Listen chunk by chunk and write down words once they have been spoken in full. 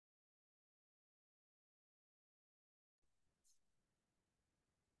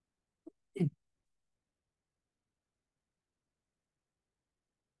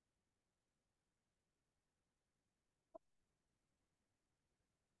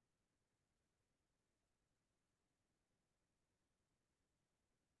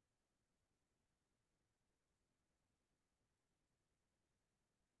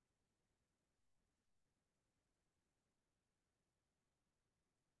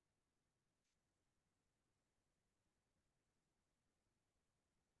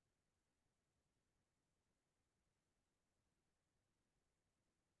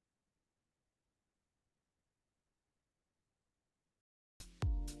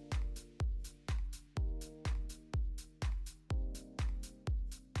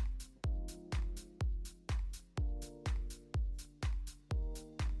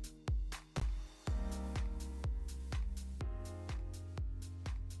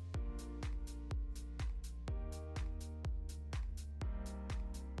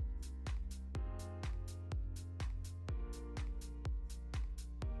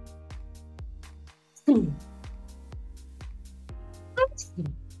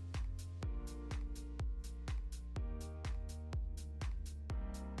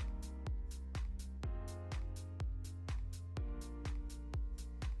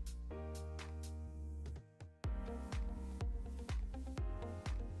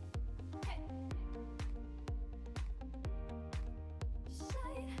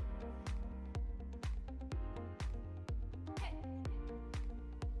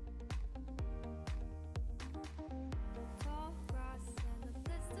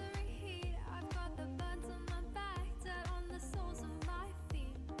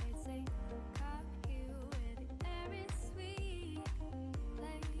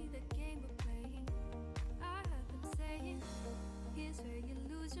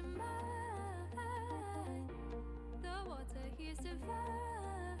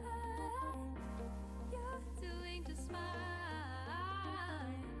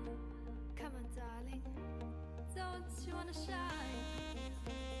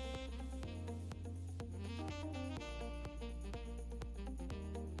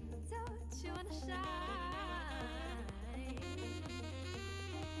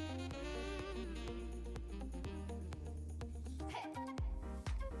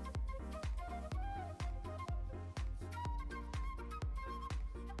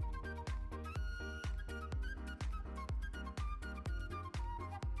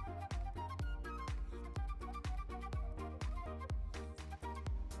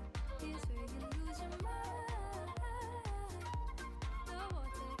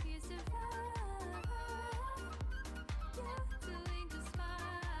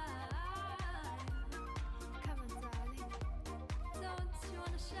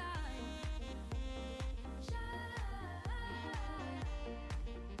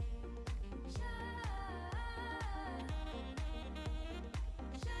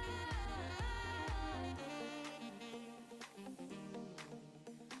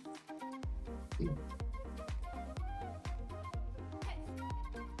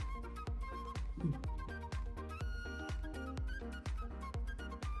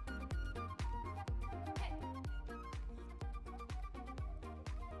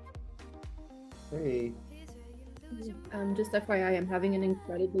Hey. Just FYI, I'm having an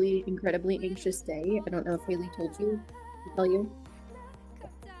incredibly anxious day. I don't know if Haley told you to tell you.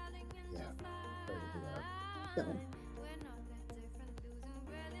 Yeah. So,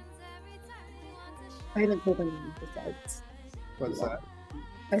 I haven't told anyone besides. What's you all. that?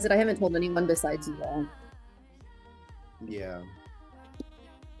 I said I haven't told anyone besides you all. Yeah.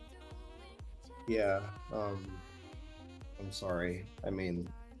 Yeah. I'm sorry. I mean,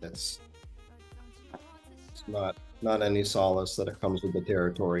 it's not any solace that it comes with the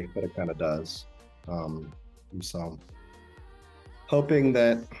territory, but it kind of does. And so hoping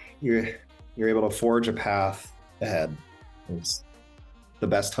that you're able to forge a path ahead. It's the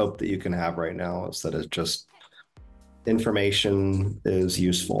best hope that you can have right now, is that it's just information is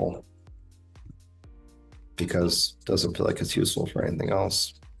useful, because it doesn't feel like it's useful for anything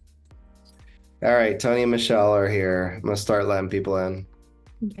else. All right, Tony and Michelle are here. I'm gonna start letting people in.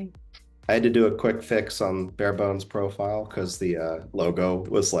 Okay. I had to do a quick fix on Barebones' profile because the logo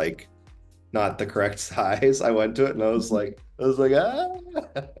was like not the correct size. I went to it and I was like, ah,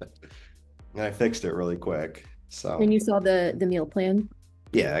 and I fixed it really quick. So. And you saw the meal plan?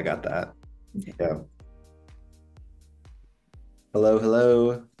 Yeah, I got that. Okay. Yeah. Hello,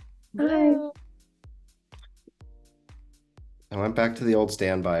 hello. Hi. I went back to the old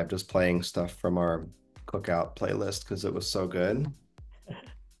standby of just playing stuff from our cookout playlist because it was so good.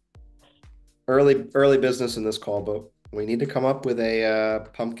 Early business in this call, but we need to come up with a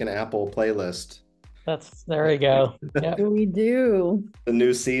pumpkin apple playlist. There we go. Yep. We do. The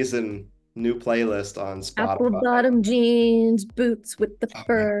new season, new playlist on Spotify. Apple bottom jeans, boots with the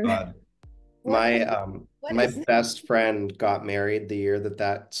fur. My best friend got married the year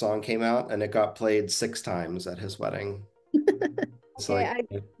that song came out, and it got played 6 times at his wedding. So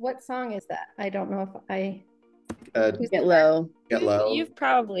Okay, what song is that? I don't know if I Get Low. Get Low. You've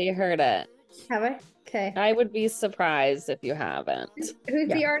probably heard it. Have I? Okay. I would be surprised if you haven't. Who's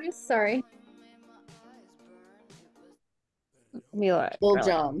the artist? Sorry. Lil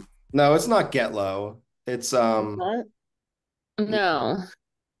Jon. No, it's not Get Low. It's No.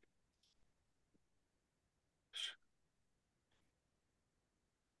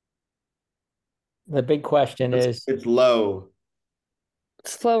 The big question is, it's Low.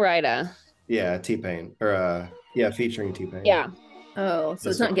 It's Flo Rida. Yeah, T-Pain. Or yeah, featuring T-Pain. Yeah. Oh, so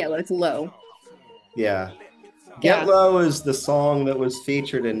it's not Get Low, it's Low. Yeah. Get Low is the song that was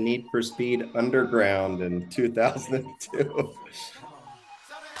featured in Need for Speed Underground in 2002.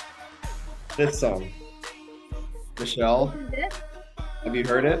 This song. Michelle, Isn't it? have you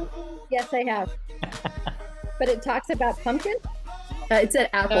heard it? Yes, I have. But it talks about pumpkin? It said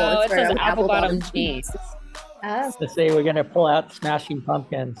apple. Oh, It's it says for apple bottom bottom cheese. Ah, To say we're gonna pull out Smashing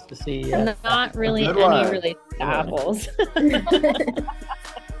Pumpkins to see. Not really Good any one. related to Good one. apples.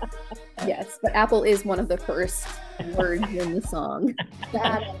 yes, but apple is one of the first words in the song.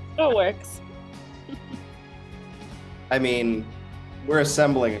 Got it. It works. I mean, we're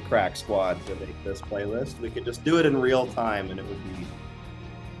assembling a crack squad to make this playlist. We could just do it in real time and it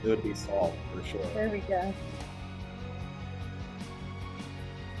would be solved for sure. There we go.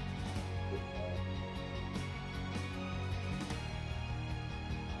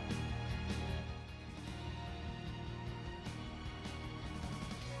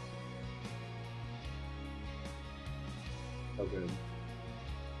 So good.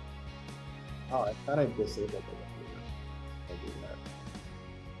 Oh, I thought I disabled it. I'll do that.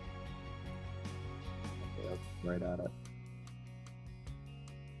 Okay, that's right at it.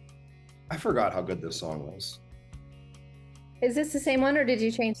 I forgot how good this song was. Is this the same one or did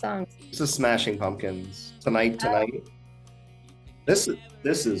you change songs? This is Smashing Pumpkins. Tonight. This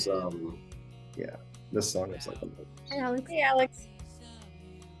is yeah, this song is like amazing. Hi, Alex. Hey, Alex.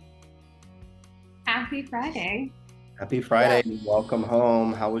 Happy Friday. Happy Friday and welcome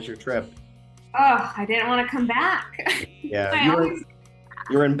home. How was your trip? Oh, I didn't want to come back. Yeah, I always-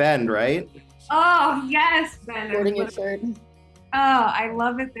 you were in Bend, right? Oh, yes, Ben. Sporting your shirt. Oh, I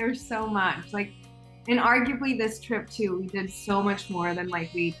love it there so much. Like, and arguably this trip too, we did so much more than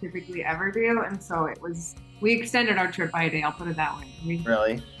like we typically ever do. And so we extended our trip by a day, I'll put it that way.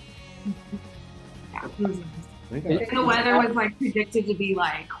 Really? Yeah, it was nice. Okay. And the weather was like predicted to be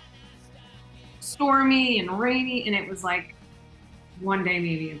like stormy and rainy, and it was like one day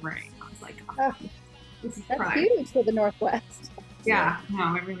maybe of rain. I was like, Oh, this is that's prime. huge for the Northwest. Yeah,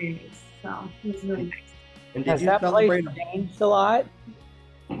 no, it really is. So it was really nice. And did Has you that place celebrate? changed a lot?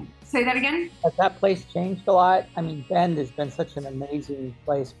 Say that again? Has that place changed a lot? I mean, Bend has been such an amazing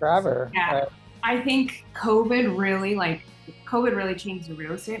place forever. Yeah. right? I think COVID really changed the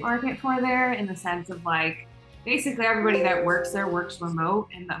real estate market for there, in the sense of like basically everybody that works there works remote,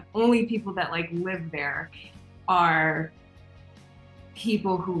 and the only people that like live there are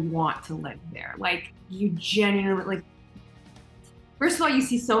people who want to live there. Like, you genuinely, like, first of all, you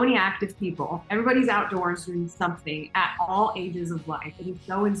see so many active people. Everybody's outdoors doing something at all ages of life. It is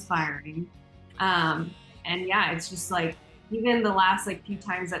so inspiring. And yeah, it's just like, even the last like few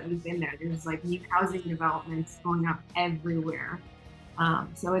times that we've been there, there's like new housing developments going up everywhere.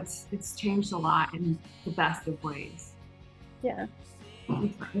 So it's changed a lot in the best of ways. Yeah.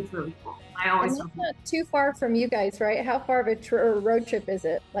 It's really cool. I always And that's not too far from you guys, right? How far of a road trip is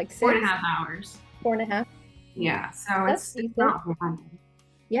it? Like 6? 4.5 hours. 4.5? Yeah, so That's it's decent. not horrible.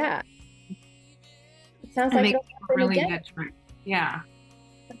 Yeah. It sounds It like makes it'll a happen really again. good trip. Yeah.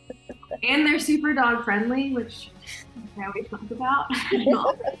 And they're super dog friendly, which I always talk about.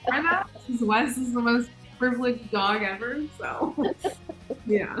 Because Wes is the most privileged dog ever, so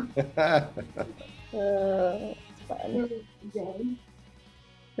yeah. It's fun.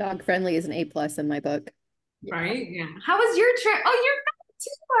 Dog friendly is an A+ in my book. Right? Yeah. How was your trip? Oh, you're back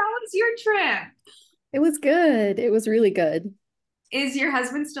too. How was your trip? It was good. It was really good. Is your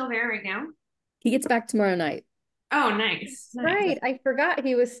husband still there right now? He gets back tomorrow night. Oh, nice. Right. I forgot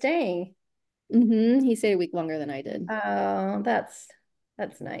he was staying. He stayed a week longer than I did. Oh, that's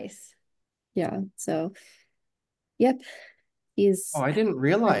nice. Yeah. So, yep. He's Oh, I didn't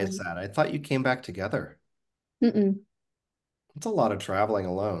realize that. I thought you came back together. Mm-mm. It's a lot of traveling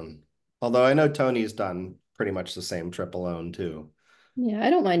alone. Although I know Tony's done pretty much the same trip alone too. Yeah, I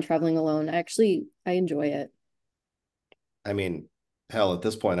don't mind traveling alone. Actually, I enjoy it. I mean, hell, at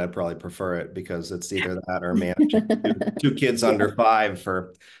this point, I'd probably prefer it because it's either that or managing two kids under 5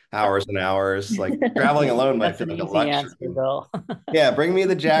 for hours and hours. Like, traveling alone might That's feel an like a easy luxury. answer, Bill. Yeah, bring me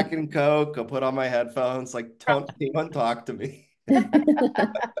the Jack and Coke. I'll put on my headphones. Like, don't anyone talk to me.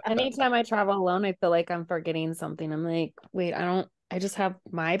 Anytime I travel alone, I feel like I'm forgetting something. I'm like, wait, I just have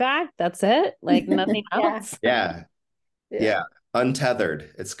my bag. That's it. Like nothing Yeah. else. Yeah.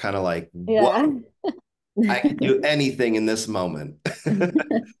 Untethered. It's kind of like, Yeah. whoa, I can do anything in this moment.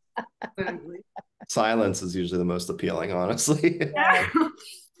 Silence is usually the most appealing, honestly. Yeah.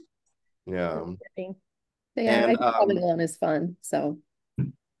 Yeah. But yeah, I And, think traveling alone is fun. So,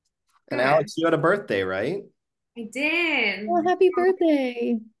 And Alex, you had a birthday, right? I did. oh, happy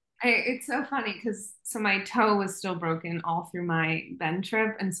birthday. It's so funny because my toe was still broken all through my Bend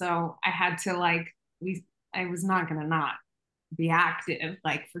trip, and so I had to I was not gonna not be active,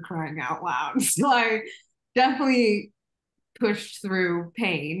 like, for crying out loud. So I definitely pushed through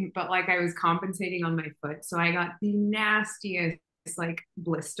pain, but like I was compensating on my foot. So I got the nastiest like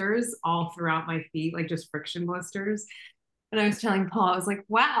blisters all throughout my feet, like just friction blisters. And I was telling Paul, I was like,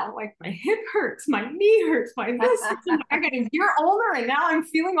 wow, like my hip hurts, my knee hurts, my this hurts. And I got a year older and now I'm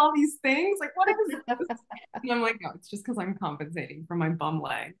feeling all these things. Like, what is this? And I'm like, no, it's just because I'm compensating for my bum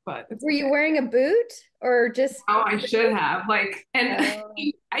leg. But it's Were okay. you wearing a boot or just? Oh, I should have. Like, and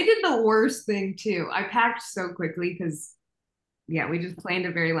I did the worst thing too. I packed so quickly because, yeah, we just planned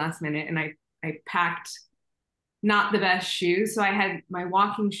it very last minute, and I packed not the best shoes. So I had my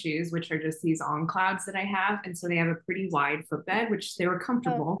walking shoes, which are just these on clouds that I have. And so they have a pretty wide footbed, which they were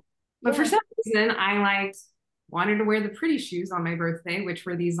comfortable. But for some reason, I like wanted to wear the pretty shoes on my birthday, which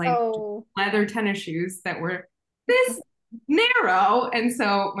were these like leather tennis shoes that were this narrow. And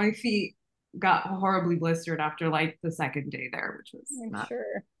so my feet got horribly blistered after like the second day there, which was not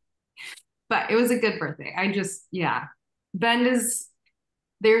sure. But it was a good birthday. I just, yeah. Bend is,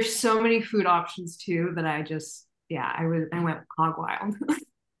 there's so many food options too that I just, yeah, I went hog wild. It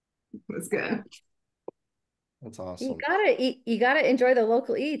was good. That's awesome. You gotta eat, you gotta enjoy the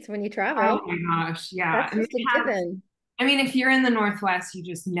local eats when you travel. Oh my gosh, yeah. That's just a given. I mean, if you're in the Northwest, you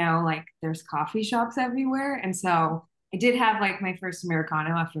just know like there's coffee shops everywhere. And so I did have like my first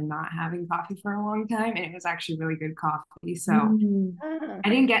Americano after not having coffee for a long time, and it was actually really good coffee. So I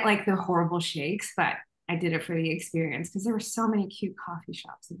didn't get like the horrible shakes, but I did it for the experience because there were so many cute coffee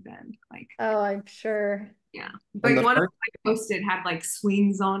shops in Bend. Like, oh, I'm sure. Yeah, like one of my posted had like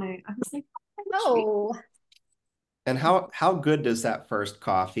swings on it. I was like, oh. And how good does that first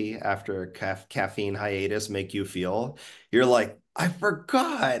coffee after a caffeine hiatus make you feel? You're like, I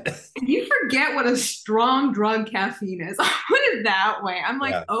forgot. You forget what a strong drug caffeine is. I'll put it that way. I'm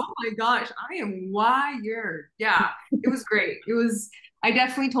like, oh my gosh, I am wired. Yeah, it was great. It was, I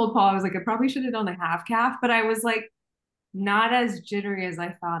definitely told Paul, I was like, I probably should have done a half calf, but I was like, not as jittery as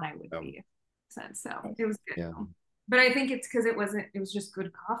I thought I would be. So it was good. Yeah. But I think it's because it was just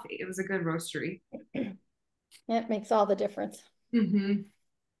good coffee. It was a good roastery. It makes all the difference.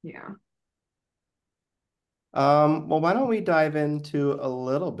 Yeah. Well, why don't we dive into a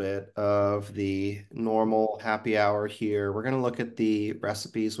little bit of the normal happy hour here. We're going to look at the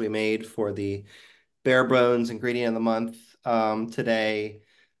recipes we made for the bare bones ingredient of the month today.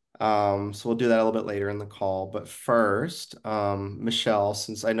 So we'll do that a little bit later in the call. But first, Michelle,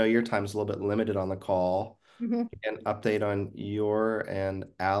 since I know your time is a little bit limited on the call, an update on your and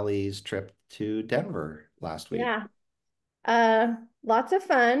Allie's trip to Denver last week. Yeah. Lots of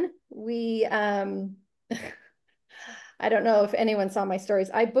fun. We I don't know if anyone saw my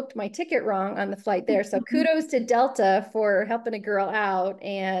stories. I booked my ticket wrong on the flight there. So kudos to Delta for helping a girl out.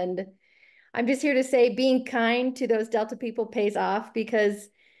 And I'm just here to say being kind to those Delta people pays off because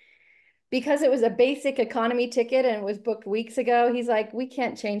it was a basic economy ticket and it was booked weeks ago. He's like, we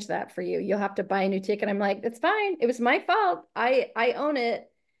can't change that for you. You'll have to buy a new ticket. I'm like, it's fine. It was my fault. I own it.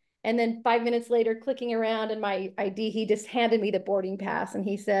 And then 5 minutes later, clicking around in my ID, he just handed me the boarding pass and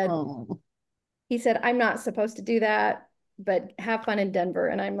he said, I'm not supposed to do that, but have fun in Denver.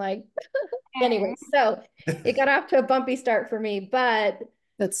 And I'm like, anyway, so it got off to a bumpy start for me, but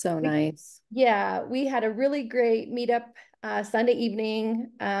that's so nice. Yeah, we had a really great meetup Sunday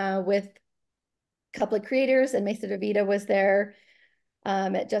evening with a couple of creators, and Mesa DeVita was there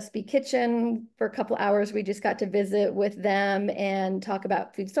at Just Be Kitchen for a couple hours. We just got to visit with them and talk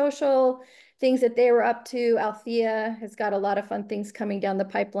about FoodSocial, things that they were up to. Althea has got a lot of fun things coming down the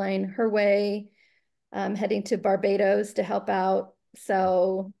pipeline her way, heading to Barbados to help out.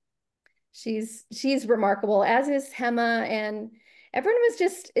 So she's remarkable, as is Hema, and everyone was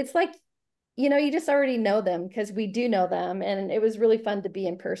just, it's like, you know, you just already know them because we do know them, and it was really fun to be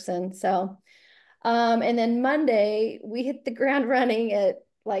in person. So and then Monday, we hit the ground running at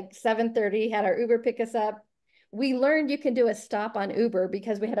like 7:30, had our Uber pick us up. We learned you can do a stop on Uber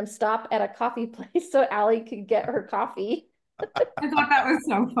because we had them stop at a coffee place so Allie could get her coffee. I thought that was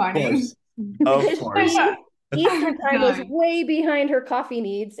so funny. Of course. Eastern time was way behind her coffee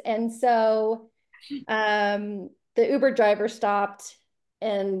needs. And so the Uber driver stopped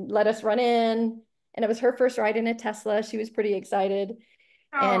and let us run in. And it was her first ride in a Tesla. She was pretty excited.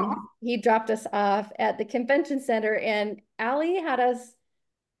 And he dropped us off at the convention center, and Allie had us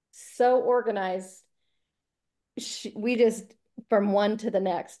so organized. We just, from one to the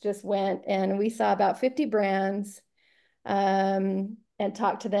next, just went, and we saw about 50 brands and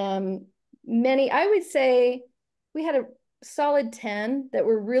talked to them. Many, I would say we had a solid 10 that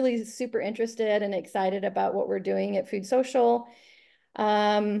were really super interested and excited about what we're doing at FoodSocial.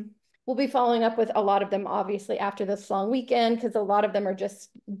 We'll we'll be following up with a lot of them, obviously, after this long weekend, because a lot of them are just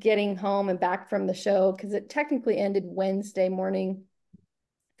getting home and back from the show, because it technically ended Wednesday morning.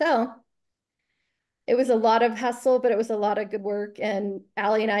 So it was a lot of hustle, but it was a lot of good work. And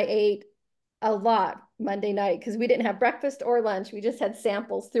Allie and I ate a lot Monday night because we didn't have breakfast or lunch. We just had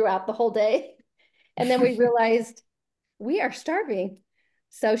samples throughout the whole day. And then we realized we are starving.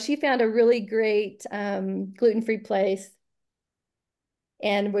 So she found a really great gluten-free place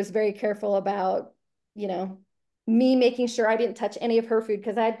and was very careful about, you know, me making sure I didn't touch any of her food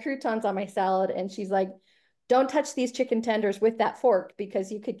because I had croutons on my salad. And she's like, don't touch these chicken tenders with that fork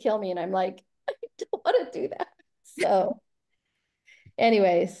because you could kill me. And I'm like, I don't want to do that. So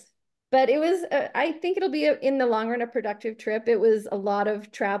anyways, but it was, I think it'll be in the long run a productive trip. It was a lot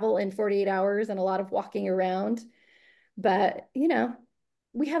of travel in 48 hours and a lot of walking around. But, you know,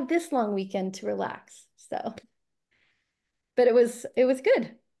 we have this long weekend to relax. So, but it was good.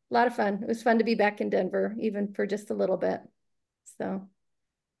 A lot of fun. It was fun to be back in Denver, even for just a little bit. So,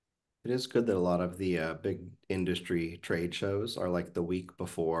 It is good that a lot of the big industry trade shows are like the week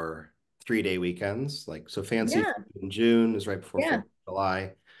before 3-day weekends. Like, so Fancy yeah, Food in June is right before yeah. 4th of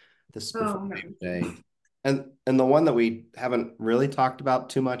July. This is Oh, before nice. Labor Day. And the one that we haven't really talked about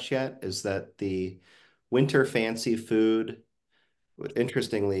too much yet is that the Winter Fancy Food,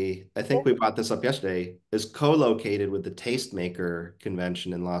 interestingly, I think we brought this up yesterday, is co-located with the Tastemaker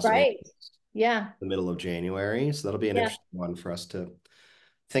convention in Las Vegas, Right. Yeah. the middle of January. So that'll be an Yeah. interesting one for us to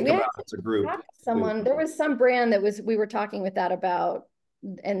think We about actually as a group. talked to someone. There was some brand that we were talking with that about,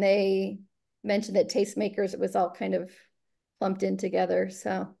 and they mentioned that Tastemakers, it was all kind of clumped in together.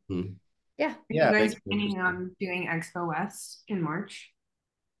 So, Hmm. yeah. Are you Yeah, guys makes it planning interesting. on doing Expo West in March?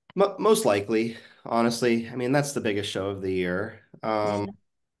 Most likely, honestly. I mean, that's the biggest show of the year. Yeah.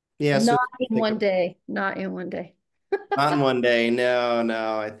 Yeah, so Not in think one of day. Not in one day. not in one day. No,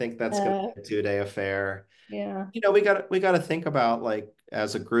 no. I think that's gonna Uh, be a 2-day affair. yeah. You know, we gotta think about, like,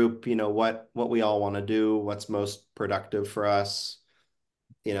 as a group, you know, what we all want to do, what's most productive for us,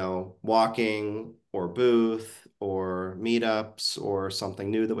 you know, walking or booth or meetups or something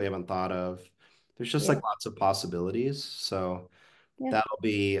new that we haven't thought of. There's just Yeah. like lots of possibilities. So Yeah. that'll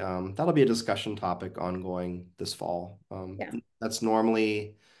be a discussion topic ongoing this fall. Yeah. That's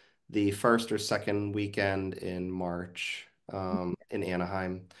normally the first or second weekend in March, in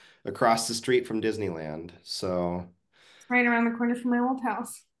Anaheim, across the street from Disneyland. So It's right around the corner from my old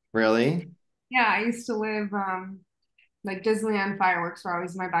house. really, Yeah, I used to live like Disneyland fireworks were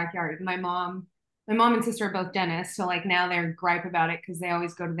always in my backyard. My mom and sister are both dentists, so like now they're gripe about it because they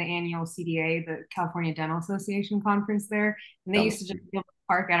always go to the annual CDA, the California Dental Association conference there, and they um, used to just be able to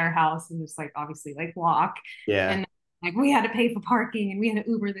park at our house and just like obviously like walk, yeah. and like we had to pay for parking and we had to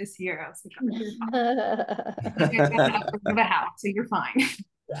Uber this year. I was like, oh, you're fine. You guys got an upgrade of a house, so you're fine.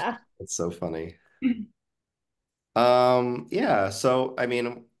 Yeah. It's so funny. Yeah, so I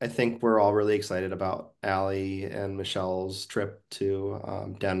mean, I think we're all really excited about Allie and Michelle's trip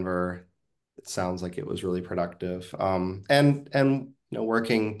to Denver. It sounds like it was really productive. And you know,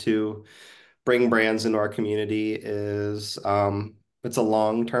 working to bring brands into our community is it's a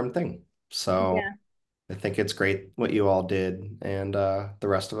long-term thing. So Yeah. I think it's great what you all did, and the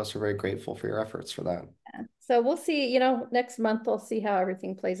rest of us are very grateful for your efforts for that. So we'll see, you know, next month we'll see how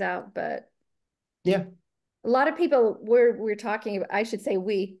everything plays out. But Yeah. a lot of people we're talking about, I should say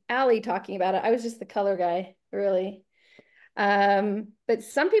Allie talking about it. I was just the color guy, really. But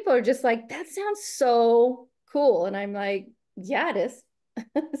some people are just like, that sounds so cool. And I'm like, yeah, it is.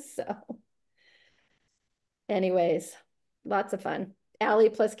 So anyways, lots of fun. Allie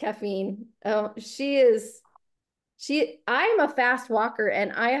plus caffeine. Oh, I'm a fast walker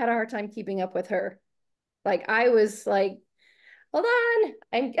and I had a hard time keeping up with her. Like I was like, hold on.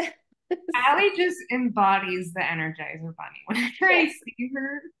 I'm Allie just embodies the Energizer Bunny. Whenever I see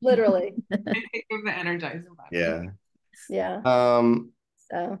her, literally. I think of the Energizer Bunny. Yeah. Yeah. Um,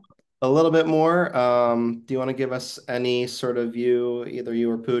 So a little bit more. Do you want to give us any sort of view, either you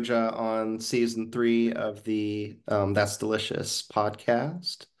or Pooja, on season 3 of the That's Delicious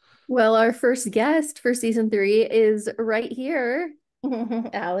podcast? Well, our first guest for season 3 is right here.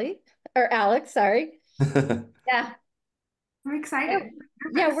 Allie or Alex, sorry. Yeah. I'm Yeah, excited.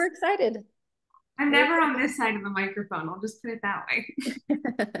 I'm yeah, nervous. we're excited. I'm We're never on this side of the microphone. I'll just put it that way.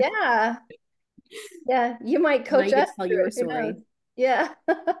 yeah. Yeah, you might Now coach you get us to tell through your it. Who knows? story. Yeah.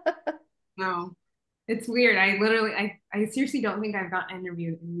 No, it's weird. I seriously don't think I've gotten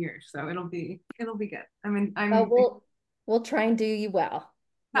interviewed in years, so it'll be good. I mean, Oh, I'm we'll try and do you well.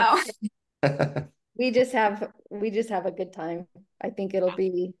 oh, We just have a good time. I think it'll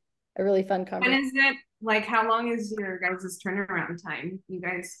be a really fun when conversation. is it? like how long is your guys' turnaround time?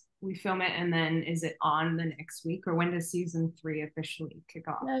 We film it and then is it on the next week, or when does season 3 officially kick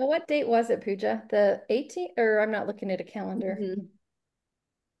off? No, what date was it, Pooja? The 18th, or I'm not looking at a calendar. Mhm.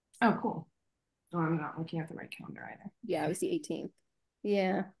 Oh, cool. Oh, I'm not looking at the right calendar either. Yeah, it was the 18th.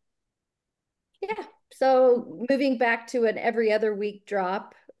 Yeah. Yeah. So moving back to an every other week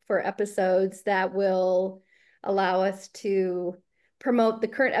drop for episodes that will allow us to promote the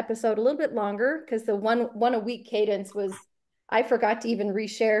current episode a little bit longer, because the one a week cadence was, I forgot to even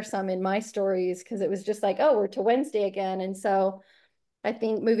reshare some in my stories because it was just like, oh, we're to Wednesday again. And so I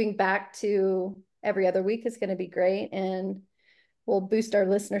think moving back to every other week is going to be great, and we'll boost our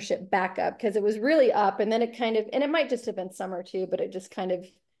listenership back up because it was really up, and then it kind of, and it might just have been summer too, but it just kind of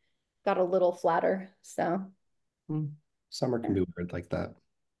got a little flatter. So Summer can be weird like that.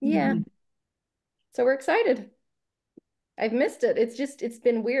 yeah. Mm-hmm. So we're excited. I've missed it. It's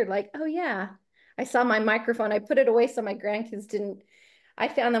been weird. Like, oh yeah, I saw my microphone. I put it away so my grandkids didn't. I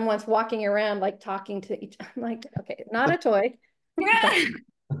found them once walking around, like talking to each. I'm like, okay, not a toy.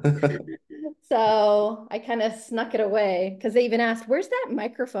 So I kind of snuck it away because they even asked, "Where's that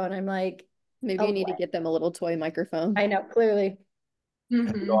microphone?" I'm like, Maybe oh, you need to get them a little toy microphone. I know clearly.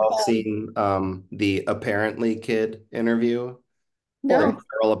 Have you all seen the Apparently Kid interview? No.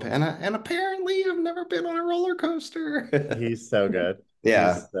 And apparently I've never been on a roller coaster. He's so good.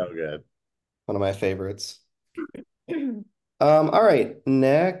 Yeah, He's so good. one of my favorites. All right,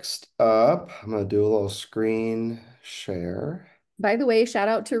 next up, I'm gonna do a little screen share. By the way, shout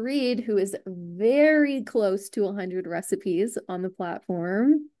out to Reed, who is very close to 100 recipes on the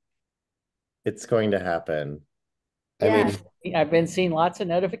platform. It's going to happen. I Yeah. mean, I've been seeing lots of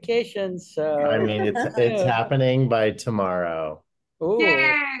notifications. So I mean, it's happening by tomorrow. Ooh,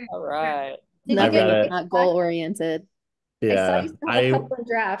 Yay! all right. Did you I've get got any it. Not goal oriented. I saw Yeah, you still have a couple of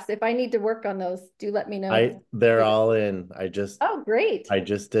drafts. If I need to work on those, do let me know. they're all in. Oh, great. I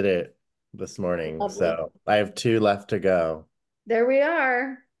just did it this morning, Lovely. so I have 2 left to go. There we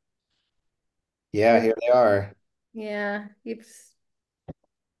are. yeah, here they are. Yeah, it's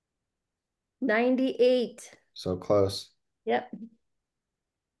 98. So close. Yep.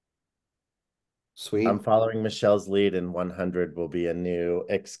 Sweet. I'm following Michelle's lead, and 100 will be a new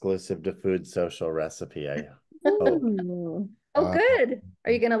exclusive to FoodSocial recipe. I hope. Ooh. Oh, Wow. good.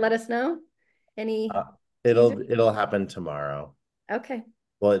 Are you going to let us know? Any Uh, teaser? it'll happen tomorrow. Okay.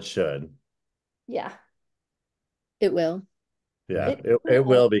 Well, it should. Yeah. It will. Yeah, It it will.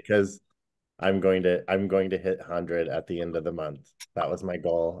 will, because I'm going to hit 100 at the end of the month. That was my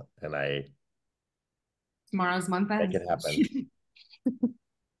goal, and I Tomorrow's month make end. it happen.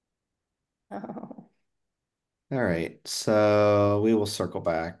 Oh. All right, so we will circle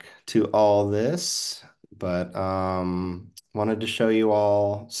back to all this, but wanted to show you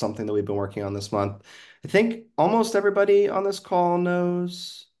all something that we've been working on this month. I think almost everybody on this call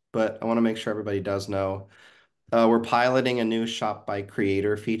knows, but I want to make sure everybody does know. We're piloting a new shop by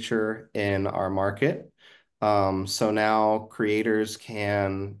creator feature in our market. So now creators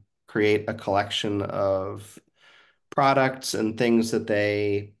can create a collection of products and things that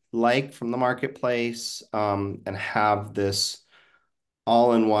they like from the marketplace, and have this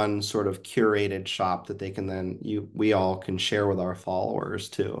all-in-one sort of curated shop that they can then we all can share with our followers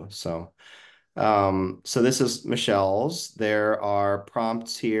too. So this is Michelle's. There are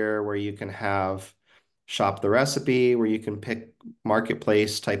prompts here where you can have shop the recipe, where you can pick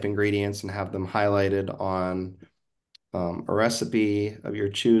marketplace type ingredients and have them highlighted on a recipe of your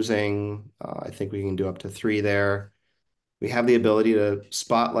choosing. I think we can do up to 3 there. We have the ability to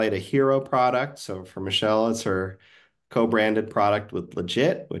spotlight a hero product. So for Michelle, it's her co-branded product with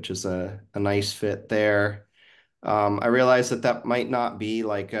Legit, which is a nice fit there. I realize that that might not be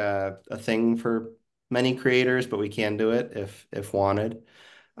like a thing for many creators, but we can do it if wanted.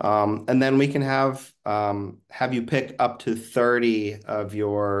 And then we can have you pick up to 30 of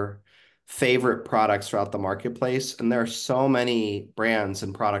your favorite products throughout the marketplace. And there are so many brands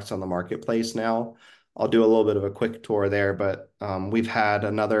and products on the marketplace now. I'll do a little bit of a quick tour there, but we've had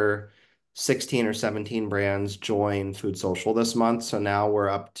another 16 or 17 brands join FoodSocial this month. So now we're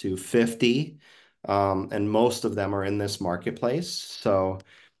up to 50, and most of them are in this marketplace. So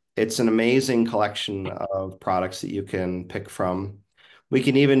it's an amazing collection of products that you can pick from. We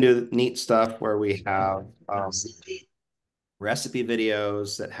can even do neat stuff where we have recipe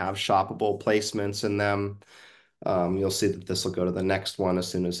videos that have shoppable placements in them. You'll see that this will go to the next one as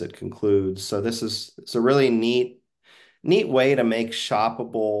soon as it concludes. So it's a really neat way to make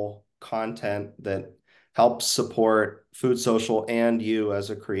shoppable content that helps support FoodSocial and you as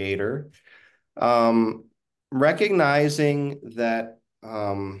a creator. Recognizing that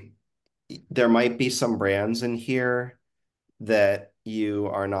there might be some brands in here that you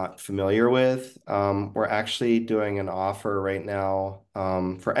are not familiar with. We're actually doing an offer right now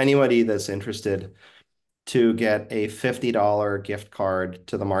for anybody that's interested to get a $50 gift card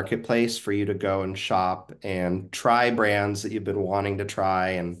to the marketplace for you to go and shop and try brands that you've been wanting to try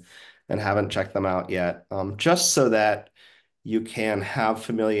and haven't checked them out yet. Just so that you can have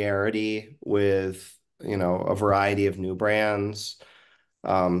familiarity with, a variety of new brands.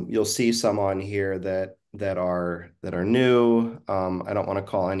 You'll see some on here that are new. I don't want to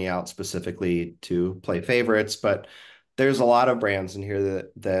call any out specifically to play favorites, but there's a lot of brands in here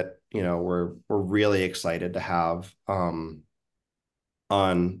that we're really excited to have on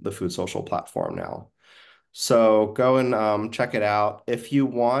the FoodSocial platform now. So go and check it out. If you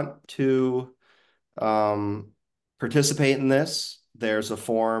want to participate in this, there's a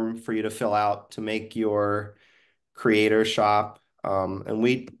form for you to fill out to make your creator shop. And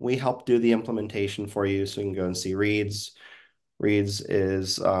we help do the implementation for you, so you can go and see Reads. Reads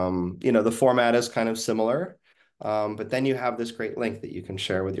is, the format is kind of similar, but then you have this great link that you can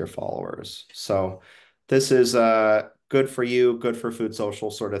share with your followers. So this is good for you, good for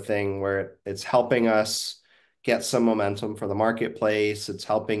FoodSocial sort of thing, where it's helping us get some momentum for the marketplace. It's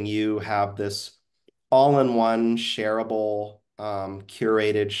helping you have this all-in-one shareable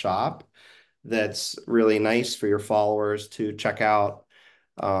curated shop that's really nice for your followers to check out.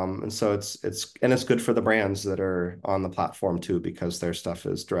 And so it's good for the brands that are on the platform too, because their stuff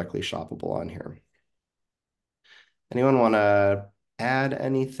is directly shoppable on here. Anyone want to add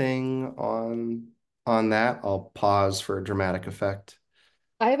anything on that? I'll pause for a dramatic effect.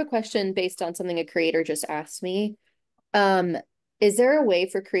 I have a question based on something a creator just asked me. Is there a way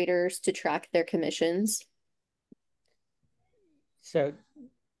for creators to track their commissions? So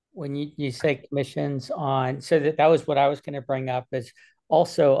when you say commissions on, so that was what I was going to bring up, is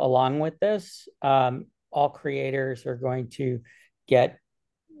also along with this, all creators are going to get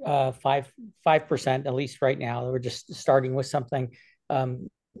 5%, at least right now. We're just starting with something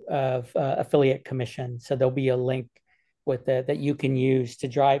of affiliate commission. So there'll be a link with that you can use to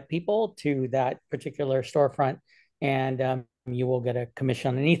drive people to that particular storefront, and you will get a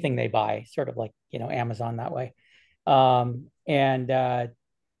commission on anything they buy, sort of like Amazon that way. And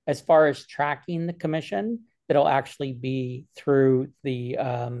as far as tracking the commission, it'll actually be through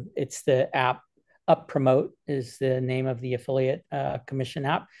it's the app. Up Promote is the name of the affiliate commission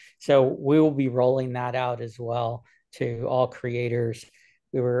app. So we will be rolling that out as well to all creators.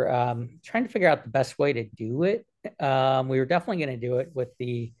 We were trying to figure out the best way to do it. We were definitely going to do it with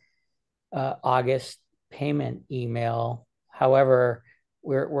the August payment email. However,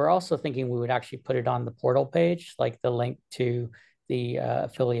 we're also thinking we would actually put it on the portal page, like the link to the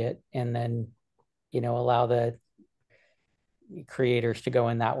affiliate, and then allow the creators to go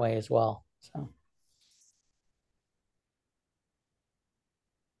in that way as well. So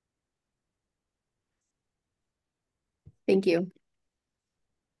Thank you.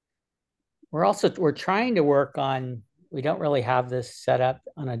 we're trying to work on, we don't really have this set up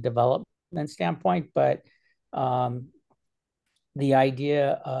on a development standpoint, but the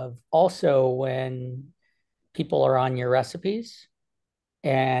idea of also when people are on your recipes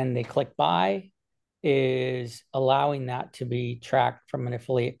and they click buy, is allowing that to be tracked from an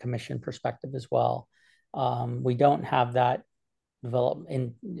affiliate commission perspective as well. We don't have that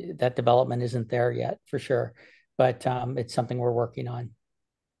development, that development isn't there yet for sure, but it's something we're working on.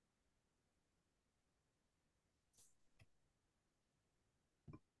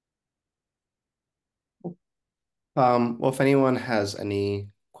 Well, if anyone has any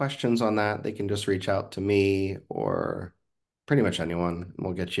questions on that, they can just reach out to me or pretty much anyone, and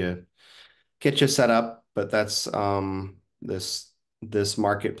we'll get you set up. But that's this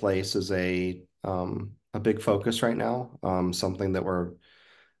marketplace is a big focus right now. Something that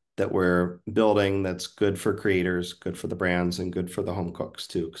we're building that's good for creators, good for the brands, and good for the home cooks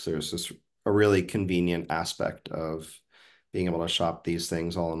too, because there's a really convenient aspect of being able to shop these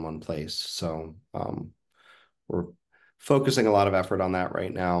things all in one place. So we're focusing a lot of effort on that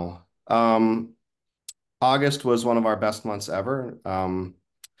right now. August was one of our best months ever.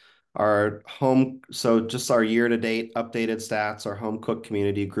 Just our year-to-date updated stats, our home cook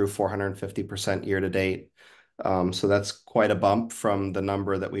community grew 450% year-to-date. So that's quite a bump from the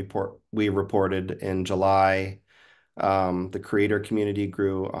number that we reported in July. The creator community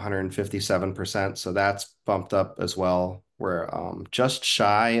grew 157%, so that's bumped up as well. We're just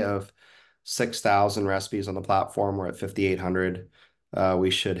shy of 6,000 recipes on the platform. We're at 5,800.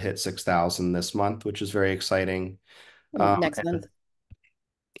 We should hit 6,000 this month, which is very exciting. Next month.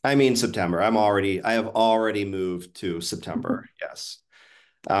 I mean September. I have already moved to September. Yes.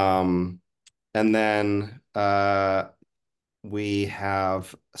 And then we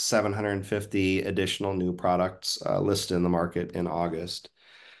have 750 additional new products listed in the market in August.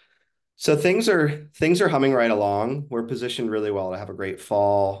 So things are humming right along. We're positioned really well to have a great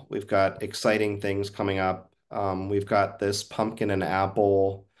fall. We've got exciting things coming up. We've got this pumpkin and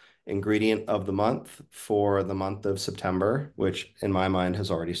apple ingredient of the month for the month of September, which in my mind has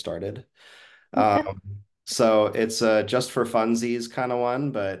already started. Um, so it's a just for funsies kind of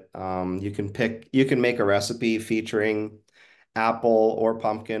one, but you can make a recipe featuring apple or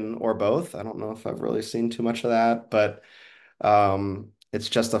pumpkin or both. I don't know if I've really seen too much of that, but it's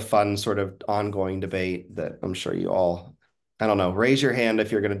just a fun sort of ongoing debate that I'm sure you all, I don't know, raise your hand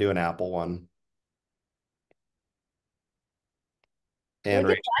if you're going to do an apple one. And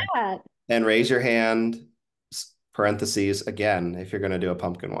Look raise, at that. and raise your hand, parentheses, again, if you're going to do a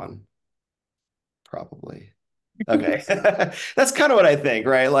pumpkin one. Probably. Okay. That's kind of what I think,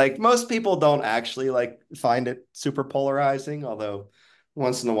 right? Like most people don't actually like find it super polarizing, although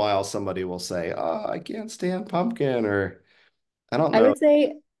once in a while somebody will say, "Oh, I can't stand pumpkin," or I don't I know. would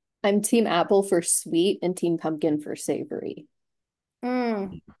say I'm team apple for sweet and team pumpkin for savory.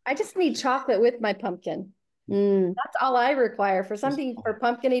 I just need chocolate with my pumpkin. Mm. That's all I require. For something for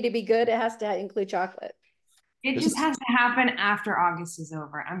pumpkiny to be good, it has to include chocolate. It This just is has to happen after August is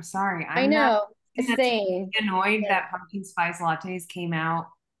over. I'm sorry. I I'm not know. that's Same. annoyed Yeah. that pumpkin spice lattes came out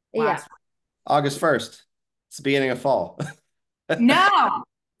Yeah. last August 1st. It's the beginning of fall. week. No,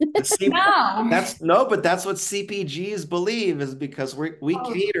 See, no. that's no, but that's what CPGs believe is because Oh,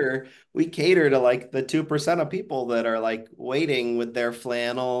 we cater to like the 2% of people that are like waiting with their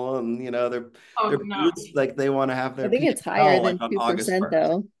flannel and oh their no. boots like they want to have I their think it's higher P&L like than on August 2% 1st.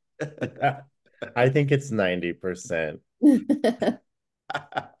 though. I think it's 90%.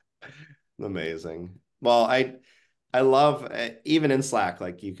 Amazing. Well, I love even in Slack,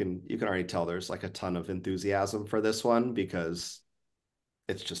 like you can already tell there's like a ton of enthusiasm for this one because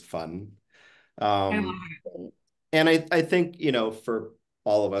it's just fun. I love Um, and I think, for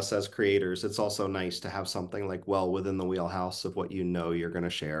all of us as creators, it's also nice to have something like well within the wheelhouse of what you're going to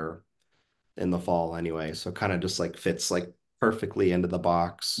share in the fall anyway. So kind of just like fits like perfectly into the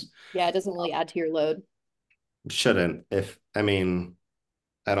box. Yeah, it doesn't really add to your load. Shouldn't if I mean,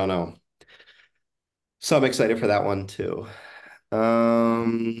 I don't know. So I'm excited for that one too.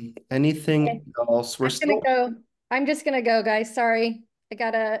 Okay. Anything else? We're I'm gonna still go. I'm just gonna go, guys. Sorry.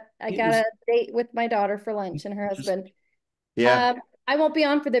 I you got a just, date with my daughter for lunch and her just husband. yeah. Um, I won't be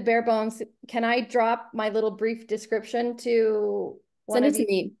on for the bare bones. Can I drop my little brief description to one Send it of to you?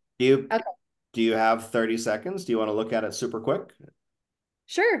 me. Do you Okay. do you have 30 seconds? Do you want to look at it super quick?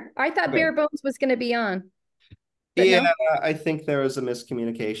 Sure. I thought Okay. bare bones was gonna be on, but Yeah, no. I think there was a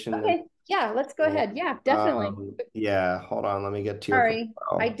miscommunication. Okay. Yeah, let's go ahead. Yeah, definitely. Yeah, hold on, let me get to your Sorry.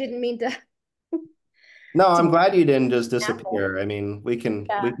 I profile. didn't mean to No, to I'm glad you didn't just apple. disappear. I mean, we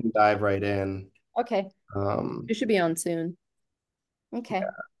Yeah. can dive right in. Okay. You should be on soon. Okay.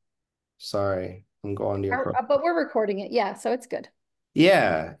 Sorry, I'm going to your profile. But we're recording it. Yeah, so it's good.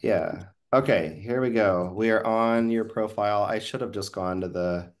 Yeah, yeah. Okay, here we go. We are on your profile. I should have just gone to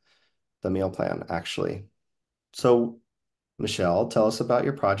the meal plan, actually. So, Michelle, tell us about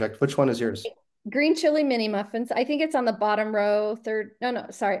your project. Which one is yours? Green chili mini muffins. I think it's on the bottom row, third. No, no,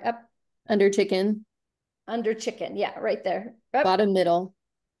 sorry, up Under chicken, under chicken. Yeah, right there. Up, bottom middle.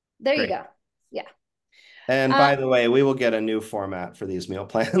 there you Great. go. Yeah. And Um, by the way, we will get a new format for these meal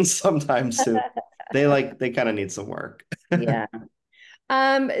plans sometime soon. They kind of need some work. yeah.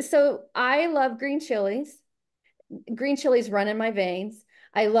 So I love green chilies. Green chilies run in my veins.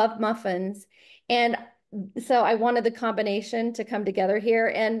 I love muffins. And so I wanted the combination to come together here.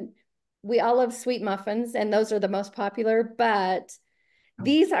 And we all love sweet muffins, and those are the most popular, but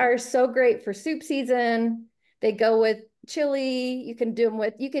these are so great for soup season. They go with chili. You can do them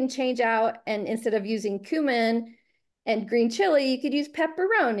with, you can change out, and instead of using cumin and green chili, you could use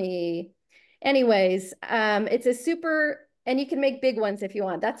pepperoni. Anyways, it's a super, and you can make big ones if you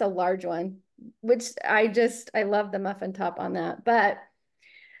want. That's a large one, which I love the muffin top on that. But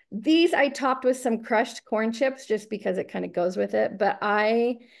these I topped with some crushed corn chips just because it kind of goes with it. But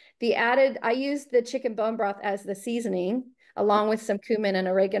I used the chicken bone broth as the seasoning along with some cumin and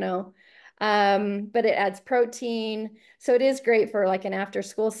oregano. But it adds protein. So it is great for like an after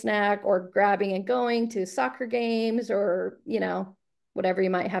school snack or grabbing and going to soccer games or, whatever you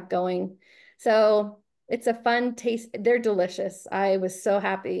might have going. So it's a fun taste. They're delicious. I was so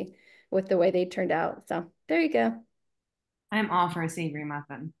happy with the way they turned out. So there you go. I'm all for a savory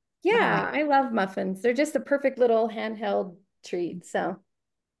muffin. Yeah, Whatever. I love muffins. They're just a perfect little handheld treat. So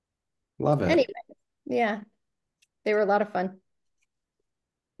Love it. anyway, yeah, they were a lot of fun.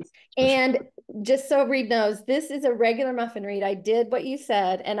 And just so Reed knows, this is a regular muffin, Reed. I did what you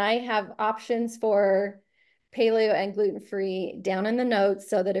said, and I have options for paleo and gluten-free down in the notes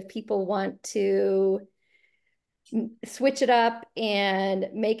so that if people want to switch it up and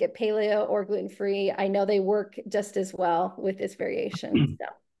make it paleo or gluten-free, I know they work just as well with this variation. So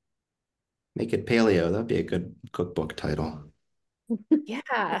Make it paleo. That'd be a good cookbook title.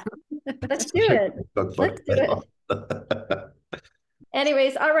 yeah, let's do it. Cookbook Let's do it. title.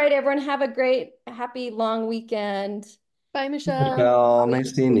 Anyways, all right, everyone, have a great, happy, long weekend. Bye, Michelle. Well,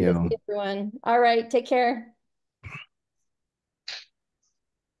 nice seeing Good to you. see everyone. All right, take care.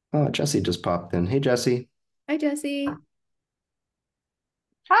 Oh, Jesse just popped in. Hey, Jesse. Hi, Jesse.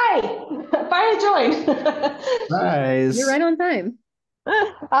 Hi, finally joined. Nice. You're right on time.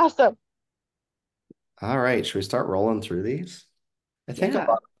 Awesome. All right, should we start rolling through these? I think Yeah.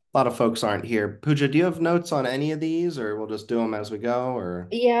 a lot of folks aren't here. Pooja, do you have notes on any of these, or we'll just do them as we go, or?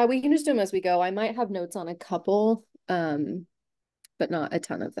 Yeah, we can just do them as we go. I might have notes on a couple, but not a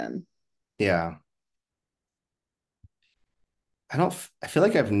ton of them. Yeah. I feel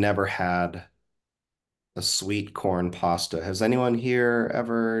like I've never had a sweet corn pasta. Has anyone here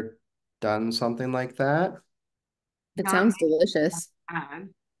ever done something like that? It Not sounds delicious. bad,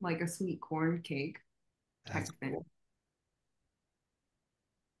 like a sweet corn cake type That's thing. cool.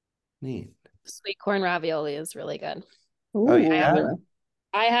 Neat. Sweet corn ravioli is really good. Oh, Ooh. yeah.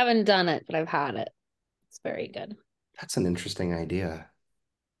 I haven't done it, but I've had it. It's very good. That's an interesting idea.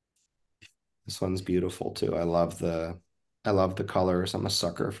 This one's beautiful too. I love the colors. I'm a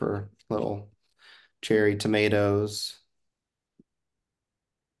sucker for little cherry tomatoes.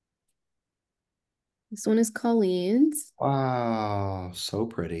 This one is Colleen's. Wow, so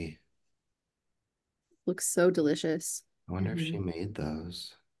pretty. Looks so delicious. I wonder if she made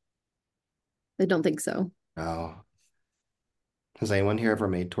those. I don't think so. Oh. Has anyone here ever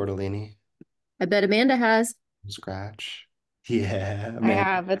made tortellini I bet Amanda has. from scratch? Yeah, I man.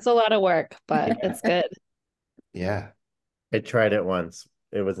 have. It's a lot of work, but it's good. Yeah. I tried it once.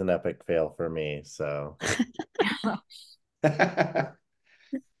 It was an epic fail for me. So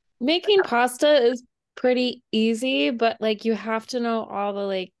Making pasta is pretty easy, but like you have to know all the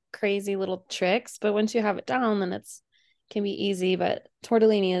like crazy little tricks. But once you have it down, then it's can be easy. But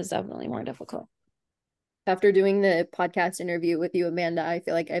tortellini is definitely more difficult. After doing the podcast interview with you, Amanda, I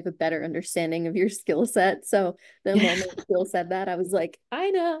feel like I have a better understanding of your skill set. So the moment Phil said that, I was like, I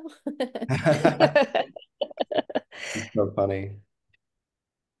know. It's so funny.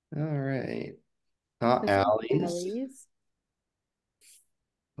 All right. Not This one's Allie's. Allie's.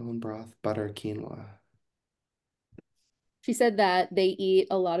 Bone broth, butter, quinoa. She said that they eat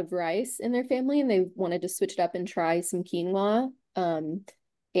a lot of rice in their family and they wanted to switch it up and try some quinoa.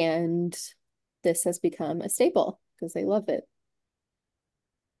 And this has become a staple because they love it.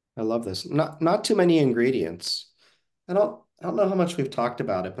 I love this. Not too many ingredients. I don't know how much we've talked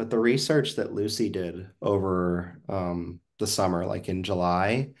about it, but the research that Lucy did over the summer, like in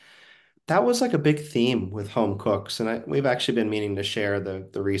July, that was like a big theme with home cooks. And we've actually been meaning to share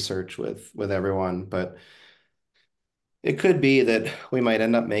the research with everyone, but it could be that we might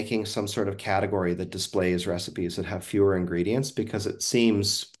end up making some sort of category that displays recipes that have fewer ingredients because it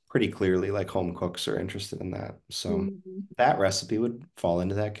seems pretty clearly like home cooks are interested in that. So that recipe would fall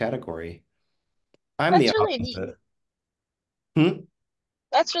into that category. I'm the That's really neat. opposite. Hmm?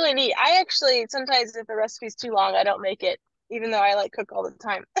 That's really neat. I actually sometimes if the recipe's too long, I don't make it, even though I like cook all the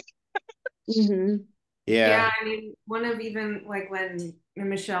time. Yeah. Yeah, I mean, one of even like when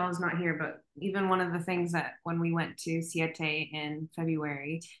Michelle is not here, but even one of the things that when we went to Siete in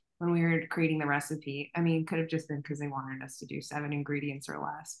February, when we were creating the recipe, I mean, could have just been because they wanted us to do 7 ingredients or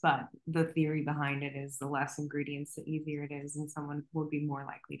less, but the theory behind it is the less ingredients, the easier it is, and someone will be more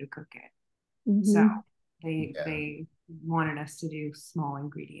likely to cook it. So they wanted us to do small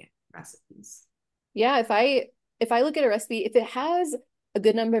ingredient recipes. Yeah, if I look at a recipe, if it has a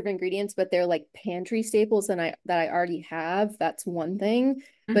good number of ingredients, but they're like pantry staples and that I already have, that's one thing.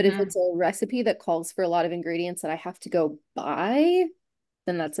 But if it's a recipe that calls for a lot of ingredients that I have to go buy,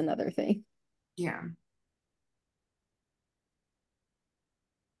 then that's another thing. Yeah.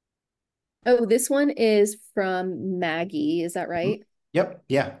 Oh, this one is from Maggie, is that right? Yep.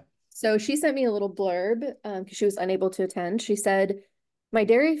 Yeah. So she sent me a little blurb because she was unable to attend. She said, my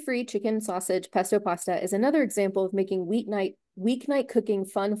dairy-free chicken sausage pesto pasta is another example of making weeknight cooking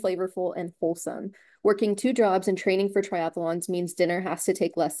fun, flavorful, and wholesome. Working 2 jobs and training for triathlons means dinner has to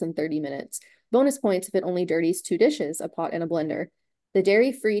take less than 30 minutes. Bonus points if it only dirties 2 dishes, a pot and a blender. The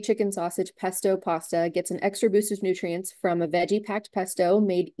dairy-free chicken sausage pesto pasta gets an extra boost of nutrients from a veggie-packed pesto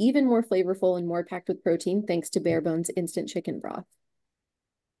made even more flavorful and more packed with protein thanks to Bare Bones instant chicken broth.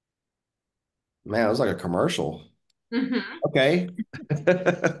 Man, it was like a commercial. Mhm. Okay.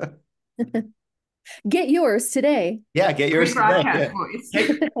 Get yours today. Yeah, get yours Great today. broadcast Yeah.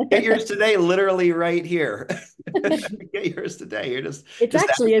 voice. Get yours today, literally right here. Get yours today. You're It's just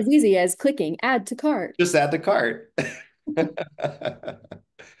actually as easy as clicking add to cart. just add to cart.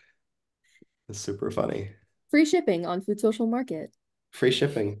 It's super funny. Free shipping on Food Social Market. Free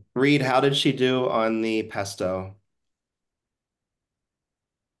shipping. Reed, how did she do on the pesto?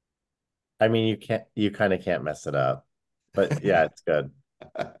 I mean, you kind of can't mess it up, but yeah, it's good.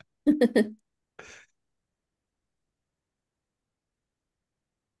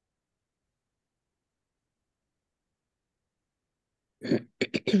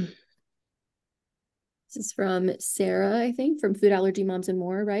 This is from Sarah, I think, from Food Allergy Moms and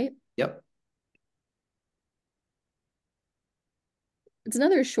More, right? Yep. It's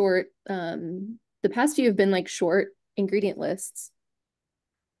another short, the past few have been like short ingredient lists.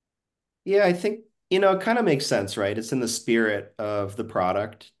 Yeah, I think, it kind of makes sense, right? It's in the spirit of the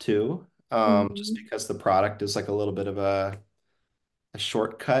product too. Just Mhm. because the product is like a little bit of a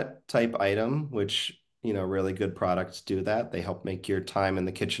shortcut type item, which, really good products do that. They help make your time in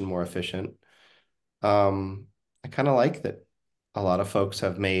the kitchen more efficient. I kind of like that a lot of folks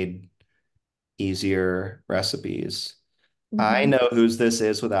have made easier recipes. I Mhm. know whose this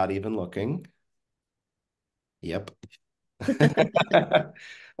is without even looking. Yep.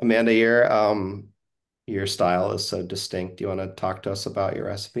 Amanda, your style is so distinct. Do you want to talk to us about your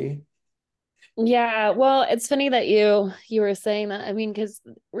recipe? Yeah, well, it's funny that you were saying that. I mean, because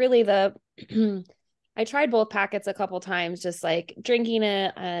really the I tried both packets a couple times, just like drinking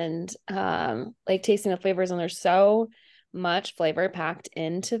it and like tasting the flavors, and there's so much flavor packed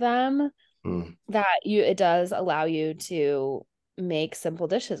into them Mm. that it does allow you to make simple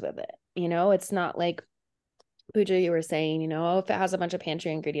dishes with it. It's not like Pooja, you were saying, if it has a bunch of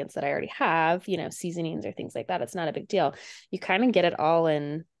pantry ingredients that I already have, seasonings or things like that, it's not a big deal. You kind of get it all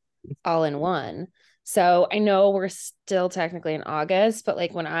in one. So I know we're still technically in August, but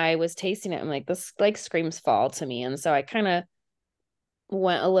like when I was tasting it, I'm like, this like screams fall to me. And so I kind of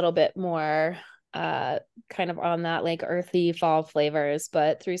went a little bit more kind of on that like earthy fall flavors,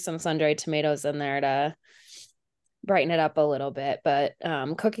 but threw some sun-dried tomatoes in there to brighten it up a little bit. But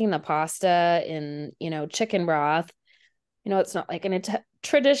cooking the pasta in, chicken broth, it's not like an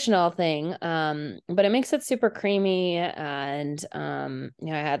traditional thing, but it makes it super creamy. And I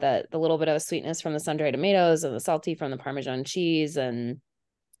had the little bit of a sweetness from the sun-dried tomatoes and the salty from the Parmesan cheese. And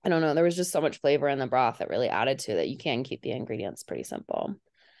I don't know, there was just so much flavor in the broth that really added to that. You can keep the ingredients pretty simple.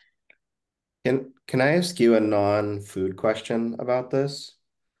 Can I ask you a non-food question about this?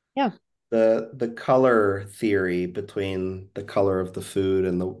 Yeah. The color theory between the color of the food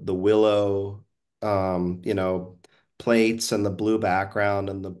and the willow, plates and the blue background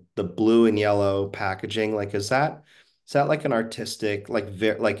and the blue and yellow packaging, like is that like an artistic, like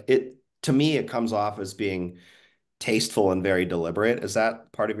it to me it comes off as being tasteful and very deliberate. Is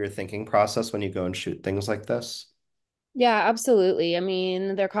that part of your thinking process when you go and shoot things like this? Yeah, absolutely. I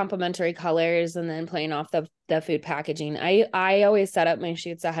mean, they're complementary colors and then playing off the food packaging. I always set up my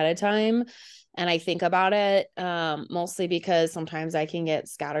shoots ahead of time and I think about it mostly because sometimes I can get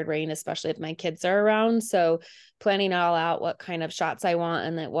scattered rain, especially if my kids are around. So planning all out what kind of shots I want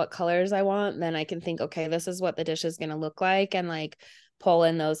and then what colors I want, then I can think, okay, this is what the dish is going to look like and like pull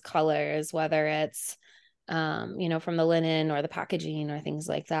in those colors, whether it's from the linen or the packaging or things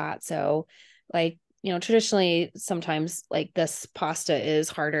like that. So like traditionally sometimes like this pasta is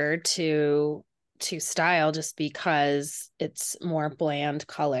harder to style just because it's more bland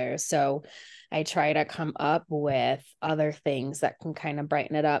color. So I try to come up with other things that can kind of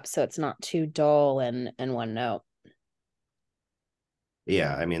brighten it up so it's not too dull and one note.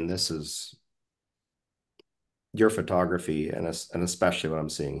 Yeah, I mean, this is your photography and especially what I'm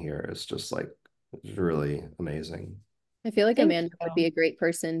seeing here is just like it's really amazing. I feel like Thank Amanda would you. be a great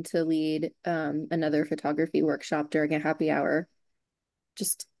person to lead another photography workshop during a happy hour.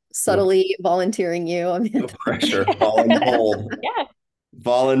 Just No, subtly volunteering you, no Amanda. pressure. Voluntold. Yeah.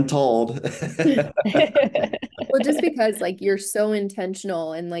 Voluntold. Well, just because like you're so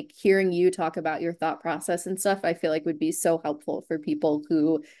intentional and like hearing you talk about your thought process and stuff, I feel like would be so helpful for people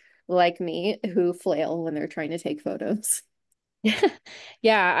who, like me, who flail when they're trying to take photos.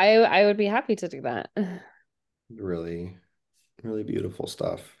 Yeah, I would be happy to do that. Really, really beautiful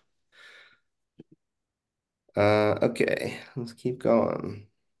stuff. Okay, let's keep going.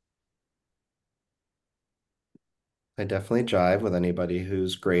 I definitely jive with anybody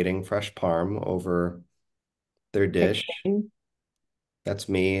who's grating fresh parm over their dish. That's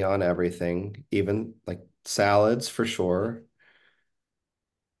me on everything, even like salads for sure.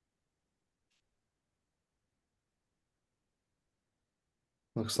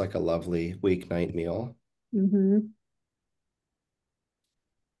 Looks like a lovely weeknight meal. Mm-hmm.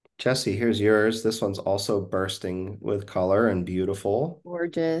 Jesse, here's yours. This one's also bursting with color and beautiful.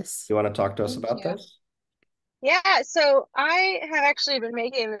 Gorgeous. You want to talk to us Thank about you. this? Yeah, so I have actually been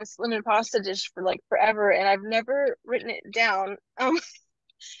making this lemon pasta dish for like forever, and I've never written it down.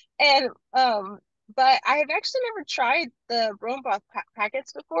 And but I have actually never tried the Broth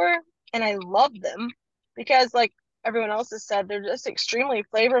packets before, and I love them because, like everyone else has said, they're just extremely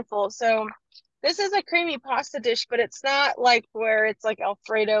flavorful. So this is a creamy pasta dish, but it's not like where it's like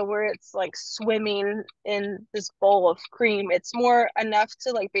Alfredo, where it's like swimming in this bowl of cream. It's more enough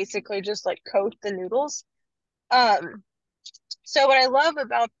to like basically just like coat the noodles. Um, so what I love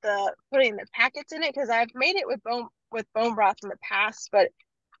about the putting the packets in it, because I've made it with bone broth in the past, but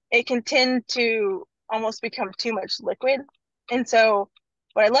it can tend to almost become too much liquid. And so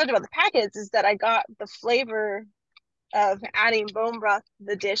what I loved about the packets is that I got the flavor of adding bone broth to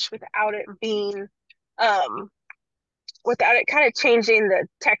the dish um without it kind of changing the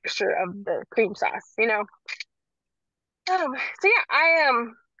texture of the cream sauce, you know. So yeah, I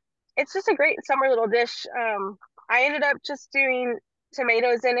it's just a great summer little dish. I ended up just doing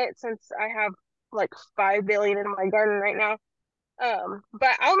tomatoes in it since I have like 5 billion in my garden right now.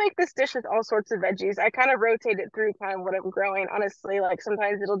 But I'll make this dish with all sorts of veggies. I kind of rotate it through kind of what I'm growing. Honestly, like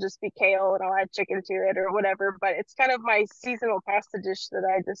sometimes it'll just be kale and I'll add chicken to it or whatever. But it's kind of my seasonal pasta dish that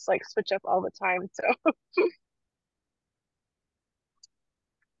I just like switch up all the time. So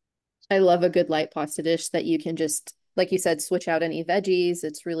I love a good light pasta dish that you can just, like you said, switch out any veggies.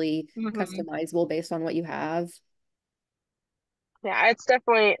 It's really Mhm. customizable based on what you have. Yeah, it's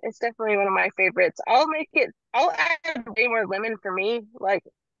definitely one of my favorites. I'll add way more lemon for me. Like,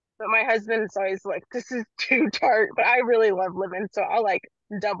 but my husband's always like, this is too tart. But I really love lemon, so I'll like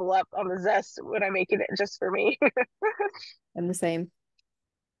double up on the zest when I'm making it just for me. I'm the same.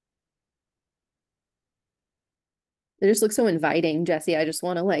 They just look so inviting, Jesse. I just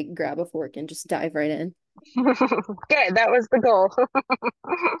want to like grab a fork and just dive right in. Good, that was the goal.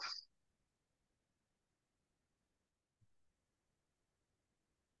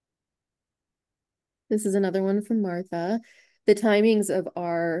 This is another one from Martha. The timings of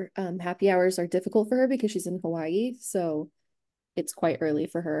our happy hours are difficult for her because she's in Hawaii, so it's quite early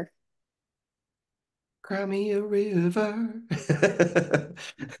for her. Cry me a river.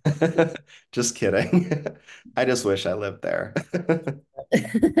 Just kidding. I just wish I lived there.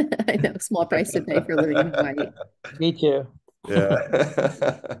 I know, small price to pay for living in Hawaii. Me too. Yeah.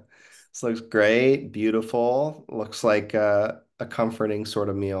 This looks great, beautiful. Looks like a comforting sort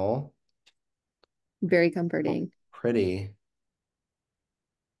of meal. Very comforting. Pretty.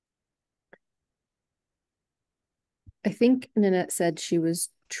 I think Nanette said she was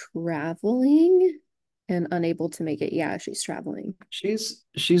traveling and unable to make it. Yeah, she's traveling. She's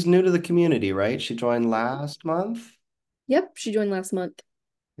new to the community, right? She joined last month. Yep, she joined last month.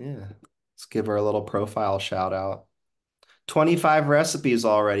 Yeah. Let's give her a little profile shout out. 25 recipes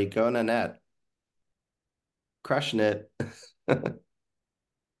already. Go Nanette. Crushing it.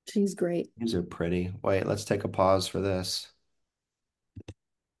 She's great. These are pretty. Wait, let's take a pause for this.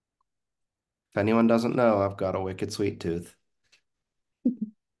 If anyone doesn't know, I've got a wicked sweet tooth.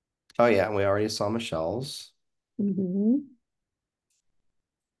 Oh yeah, and we already saw Michelle's. Mhm.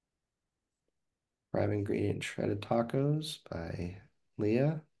 5 ingredient shredded tacos by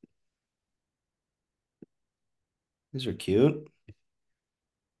Leah. These are cute.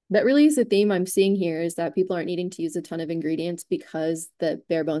 That really is the theme I'm seeing here is that people aren't needing to use a ton of ingredients because the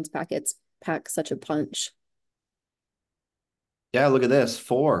bare bones packets pack such a punch. Yeah, look at this.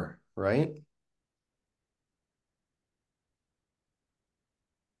 4, right?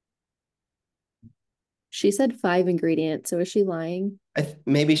 She said 5 ingredients, so is she lying?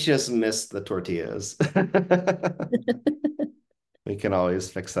 Maybe she just missed the tortillas. We can always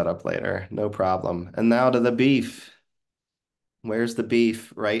fix that up later. No problem. And now to the beef. Where's the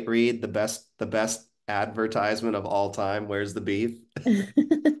beef? Right, Reed? The best advertisement of all time. Where's the beef?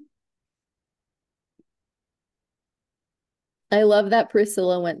 I love that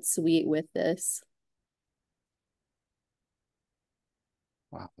Priscilla went sweet with this.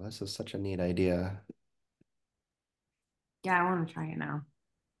 Wow, this is such a neat idea. Yeah, I want to try it now.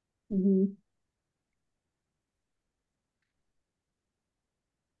 Mhm.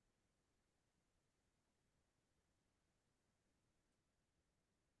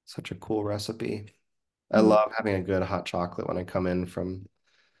 Such a cool recipe. I Mhm. love having a good hot chocolate when I come in from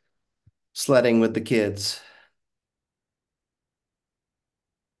sledding with the kids.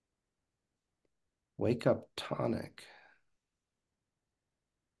 Wake up tonic.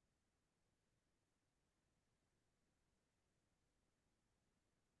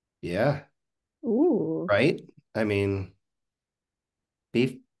 Yeah, Ooh, right? I mean,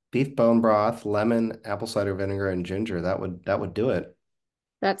 beef beef bone broth, lemon, apple cider vinegar, and ginger. That would do it.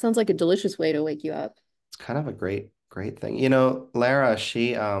 that sounds like a delicious way to wake you up. It's kind of a great thing. Lara,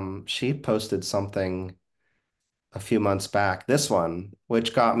 she posted something a few months back, this one,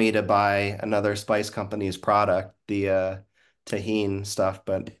 which got me to buy another spice company's product, the tahine stuff,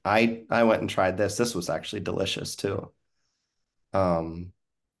 but I went and tried this. This was actually delicious too. Um,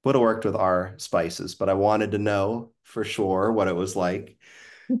 would have worked with our spices, but I wanted to know for sure what it was like.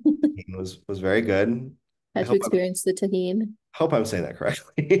 It was very good. I Had to experience the tahine. hope I'm saying that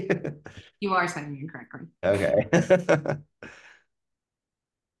correctly. You are saying it correctly. Okay.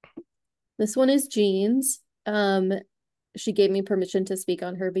 This one is Jean's. She gave me permission to speak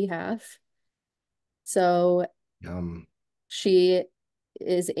on her behalf. So Um, she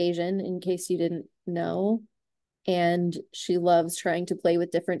is Asian, in case you didn't know. And she loves trying to play with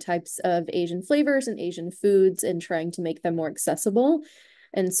different types of Asian flavors and Asian foods and trying to make them more accessible.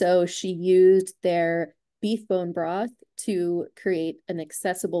 And so she used their beef bone broth to create an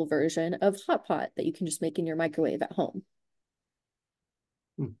accessible version of hot pot that you can just make in your microwave at home.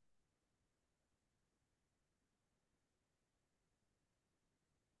 hmm.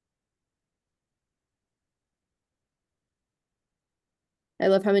 I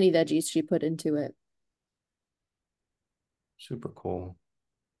love how many veggies she put into it. Super cool.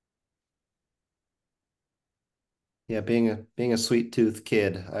 Yeah, being a sweet tooth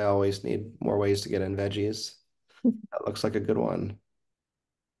kid, I always need more ways to get in veggies. That looks like a good one.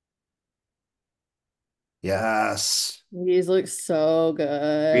 Yes. These look so Reach,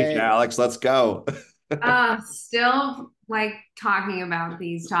 good. Alex, let's go. Still like talking about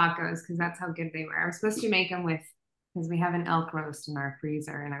these tacos because that's how good they were. I was supposed to make them with, because we have an elk roast in our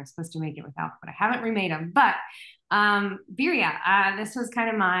freezer, and I was supposed to make it with elk, but I haven't remade them. But birria, this was kind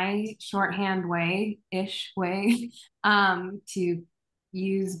of my shorthand way-ish way to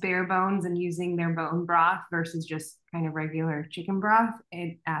use bare bones and using their bone broth versus just kind of regular chicken broth.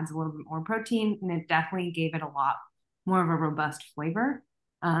 It adds a little bit more protein, and it definitely gave it a lot more of a robust flavor.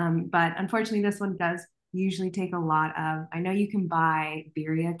 But unfortunately, this one does usually take a lot of, I know you can buy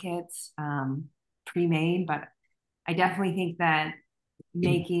birria kits pre-made, but I definitely think that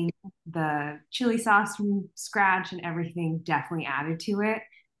making the chili sauce from scratch and everything definitely added to it.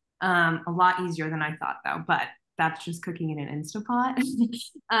 A lot easier than I thought though, but that's just cooking in an Instapot.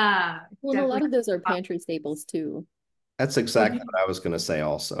 Well, a lot of those are pantry staples too. That's exactly what I was going to say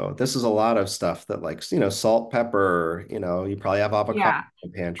also. This is a lot of stuff that like, salt, pepper, you probably have avocado Yeah.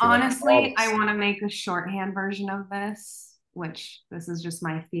 in the pantry. Like Honestly, I want to make a shorthand version of this, which this is just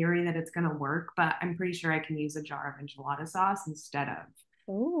my theory that it's going to work, but I'm pretty sure I can use a jar of enchilada sauce instead of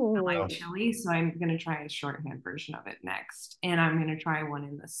like Oh, chili. So I'm going to try a shorthand version of it next. And I'm going to try one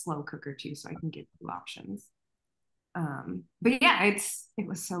in the slow cooker too, so I can get two options. But yeah, it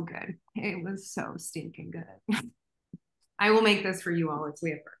was so good. It was so stinking good. I will make this for you all. We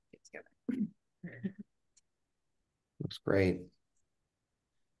have birthday together. looks great.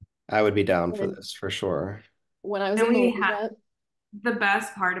 I would be down for this for sure. when I was And in the we Ladies had Up, the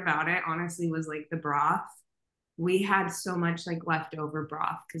best part about it, honestly, was like the broth. We had so much like leftover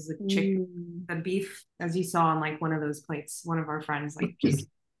broth because the chicken, the beef, as you saw on like one of those plates, one of our friends like just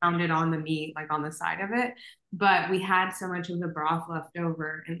pounded on the meat, like on the side of it. But we had so much of the broth left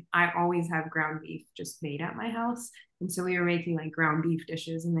over, and I always have ground beef just made at my house. And so we were making like ground beef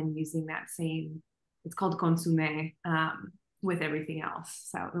dishes and then using that same, it's called consomme, with everything else.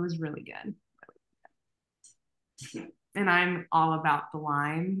 So it was really good. And I'm all about the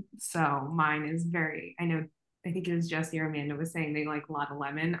lime. So mine is very, I think it was Jesse or Amanda was saying they like a lot of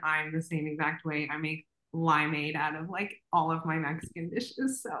lemon. I'm the same exact way. I make limeade out of like all of my Mexican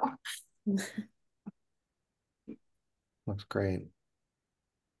dishes. So Looks great.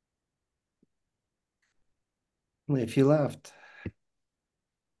 Only a few left.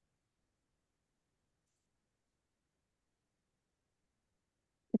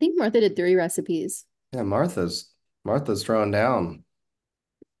 I think Martha did 3 recipes. Yeah, Martha's throwing down.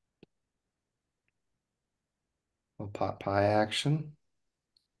 A pot pie action.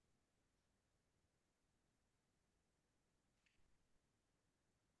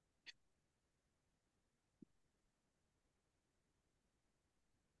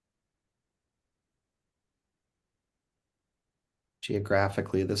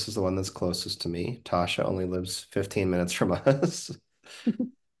 Geographically, this is the one that's closest to me. Tasha only lives 15 minutes from us.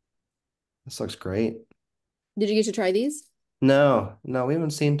 This looks great. Did you get to try these? No, we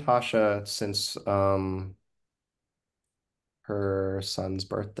haven't seen Tasha since her son's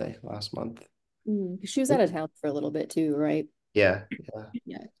birthday last month. She was out of town for a little bit too, right? Yeah.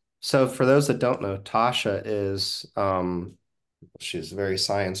 Yeah. So for those that don't know, Tasha is she's very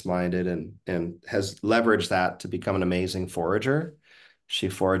science minded and has leveraged that to become an amazing forager. She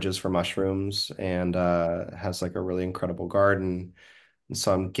forages for mushrooms and has like a really incredible garden. And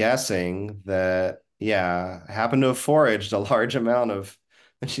so I'm guessing that, yeah, I happen to have foraged a large amount of,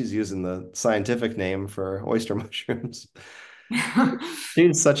 and she's using the scientific name for oyster mushrooms.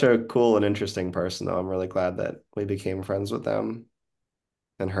 She's such a cool and interesting person, though. I'm really glad that we became friends with them.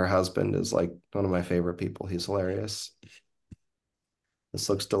 And her husband is like one of my favorite people. He's hilarious. This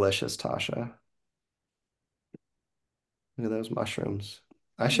looks delicious, Tasha. Look at those mushrooms.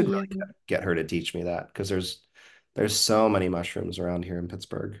 I should Yeah. really get her to teach me that because there's so many mushrooms around here in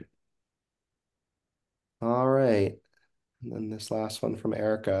Pittsburgh. All right. And then this last one from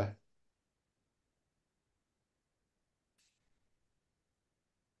Erica.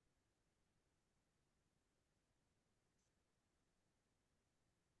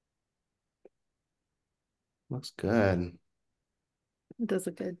 Looks good. It does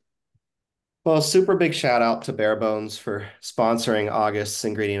look good. Well, super big shout out to Bare Bones for sponsoring August's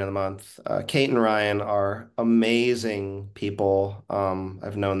ingredient of the month. Kate and Ryan are amazing people.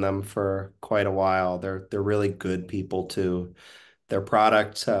 I've known them for quite a while. They're really good people too. Their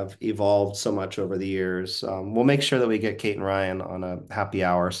products have evolved so much over the years. We'll make sure that we get Kate and Ryan on a happy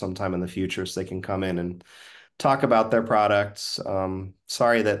hour sometime in the future so they can come in and talk about their products.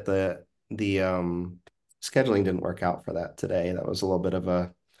 Sorry that the scheduling didn't work out for that today. That was a little bit of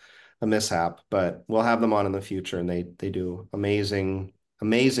a mishap, but we'll have them on in the future, and they do amazing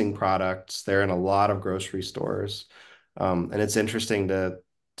products. They're in a lot of grocery stores, and it's interesting to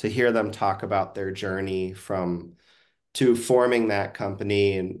hear them talk about their journey from to forming that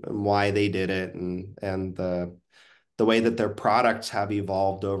company and why they did it and the way that their products have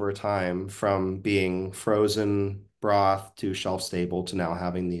evolved over time from being frozen broth to shelf stable to now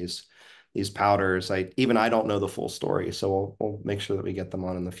having these powders. I don't know the full story, so we'll make sure that we get them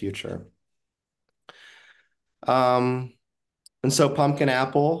on in the future. Um, and so pumpkin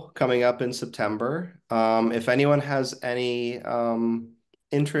apple coming up in September. If anyone has any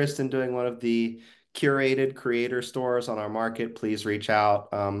interest in doing one of the curated creator stores on our market, please reach out.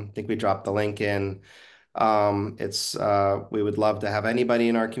 I think we dropped the link in. It's we would love to have anybody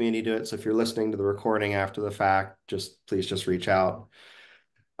in our community do it. So if you're listening to the recording after the fact, please just reach out.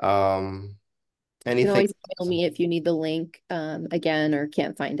 You can Anything always email me if you need the link again or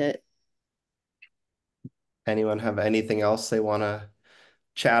can't find it. anyone have anything else they want to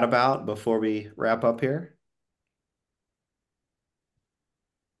chat about before we wrap up here?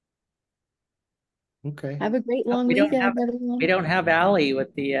 Okay. Have a great long We don't have weekend, everyone. we don't have Allie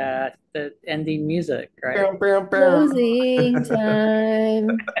with the ending music, right? Closing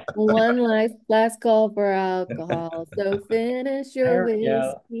time. One last call for alcohol. So finish your There we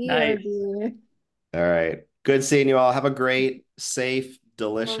go. whiskey or Nice. beer. All right. Good seeing you all. Have a great, safe,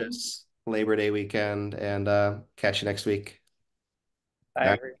 delicious Labor Day weekend and catch you next week. All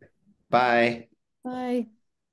Bye, right. Bye. Bye.